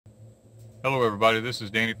Hello everybody, this is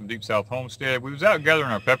Danny from Deep South Homestead. We was out gathering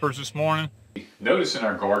our peppers this morning. Notice in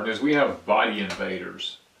our garden is we have body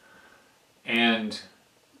invaders. And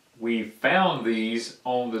we found these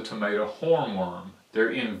on the tomato hornworm. They're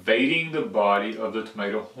invading the body of the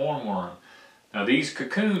tomato hornworm. Now these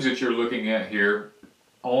cocoons that you're looking at here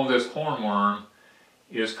on this hornworm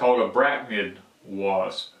is called a brachnid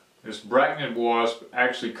wasp. This brachnid wasp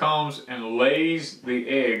actually comes and lays the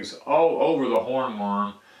eggs all over the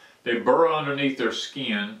hornworm. They burrow underneath their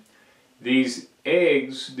skin. These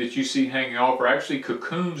eggs that you see hanging off are actually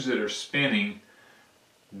cocoons that are spinning.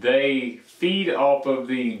 They feed off of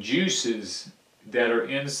the juices that are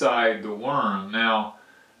inside the worm. Now,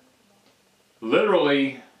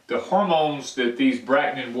 literally, the hormones that these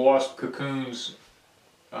brachnid wasp cocoons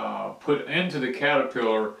put into the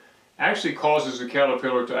caterpillar actually causes the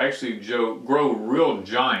caterpillar to actually grow real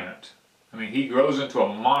giant. I mean, he grows into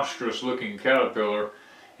a monstrous looking caterpillar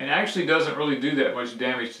and actually doesn't really do that much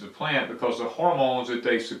damage to the plant because the hormones that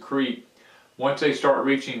they secrete once they start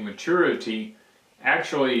reaching maturity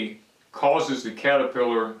actually causes the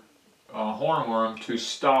caterpillar hornworm to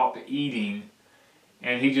stop eating,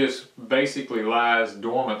 and he just basically lies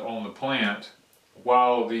dormant on the plant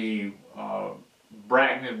while the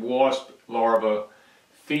brachnid wasp larvae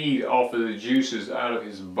feed off of the juices out of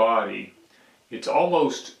his body. It's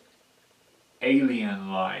almost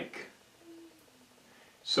alien-like.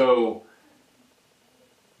 So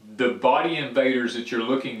the body invaders that you're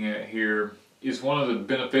looking at here is one of the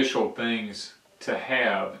beneficial things to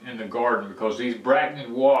have in the garden, because these brachnid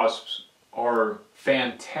wasps are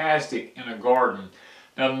fantastic in a garden.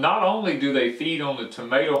 Now, not only do they feed on the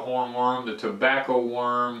tomato hornworm, the tobacco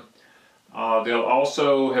worm, they'll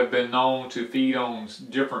also have been known to feed on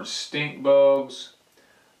different stink bugs,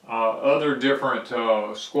 other different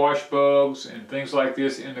squash bugs and things like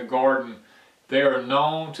this in the garden. They are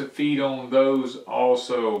known to feed on those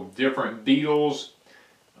also. Different beetles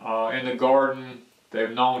in the garden, they're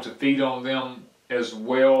known to feed on them as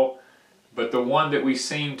well. But the one that we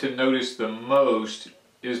seem to notice the most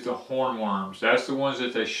is the hornworms. That's the ones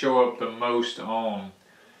that they show up the most on.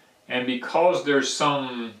 And because there's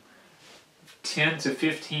some 10 to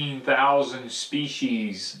 15,000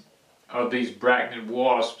 species of these brachnid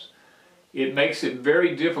wasps, it makes it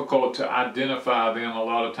very difficult to identify them a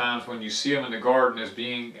lot of times when you see them in the garden as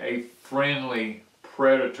being a friendly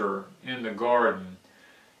predator in the garden.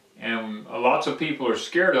 And lots of people are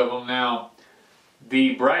scared of them. Now,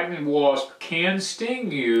 the brachnid wasp can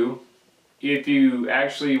sting you if you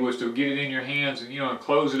actually was to get it in your hands and, and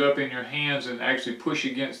close it up in your hands and actually push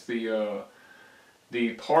against the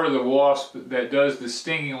part of the wasp that does the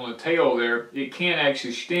stinging on the tail there. It can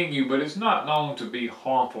actually sting you, but it's not known to be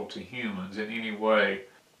harmful to humans in any way.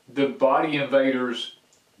 The body invaders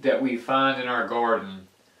that we find in our garden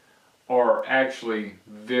are actually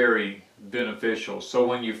very beneficial. So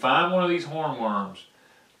when you find one of these hornworms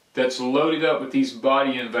that's loaded up with these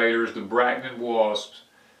body invaders, the brachnid wasps,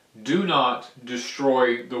 do not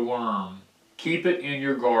destroy the worm. Keep it in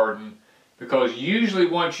your garden, because usually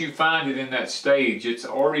once you find it in that stage, it's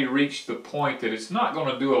already reached the point that it's not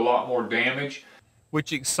going to do a lot more damage.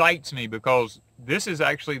 Which excites me, because this is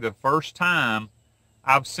actually the first time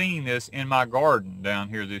I've seen this in my garden down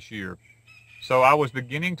here this year. So I was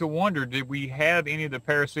beginning to wonder, did we have any of the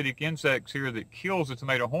parasitic insects here that kills the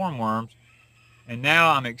tomato hornworms? And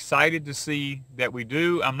now I'm excited to see that we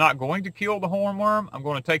do. I'm not going to kill the hornworm. I'm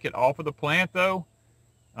going to take it off of the plant though,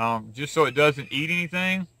 just so it doesn't eat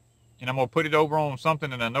anything. And I'm going to put it over on something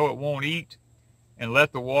that I know it won't eat, and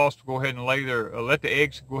let the wasps go ahead and let the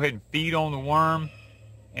eggs go ahead and feed on the worm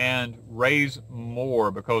and raise more,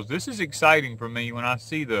 because this is exciting for me when I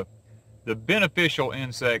see the beneficial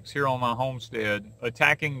insects here on my homestead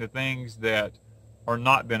attacking the things that are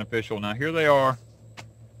not beneficial. Now here they are,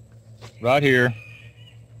 right here.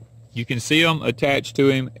 You can see them attached to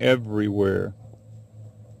him everywhere.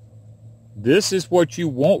 This is what you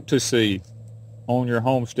want to see on your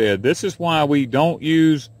homestead. This is why we don't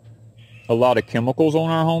use a lot of chemicals on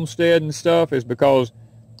our homestead and stuff, is because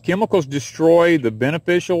chemicals destroy the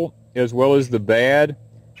beneficial as well as the bad,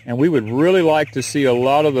 and we would really like to see a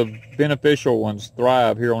lot of the beneficial ones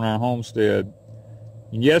thrive here on our homestead.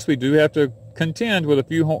 And yes, we do have to contend with a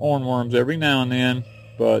few hornworms every now and then,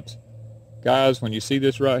 but guys, when you see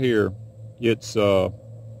this right here, it's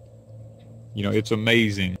it's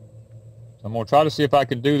amazing. I'm going to try to see if I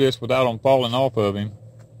can do this without them falling off of him.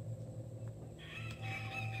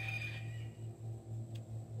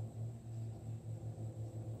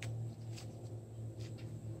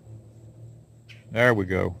 There we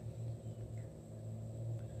go.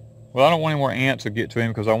 Well, I don't want any more ants to get to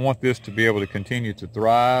him, because I want this to be able to continue to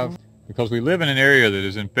thrive. because we live in an area that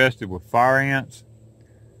is infested with fire ants.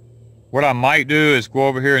 What I might do is go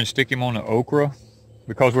over here and stick him on the okra,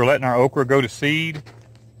 because we're letting our okra go to seed.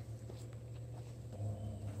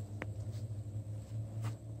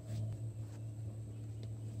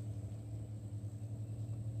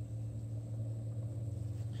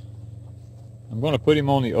 I'm going to put him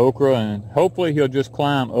on the okra and hopefully he'll just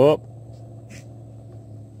climb up.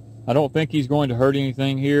 I don't think he's going to hurt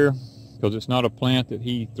anything here because it's not a plant that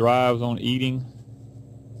he thrives on eating.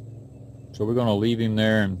 So we're going to leave him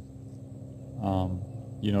there and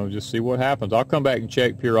you know, just see what happens. I'll come back and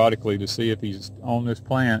check periodically to see if he's on this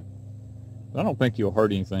plant. But I don't think he'll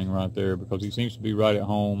hurt anything right there because he seems to be right at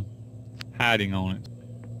home hiding on it.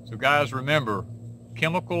 So guys, remember,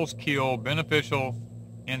 chemicals kill beneficial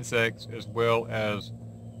insects as well as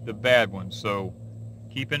the bad ones. So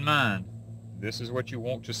keep in mind, this is what you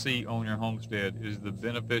want to see on your homestead, is the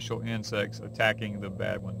beneficial insects attacking the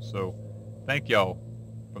bad ones. So thank y'all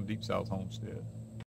from Deep South Homestead.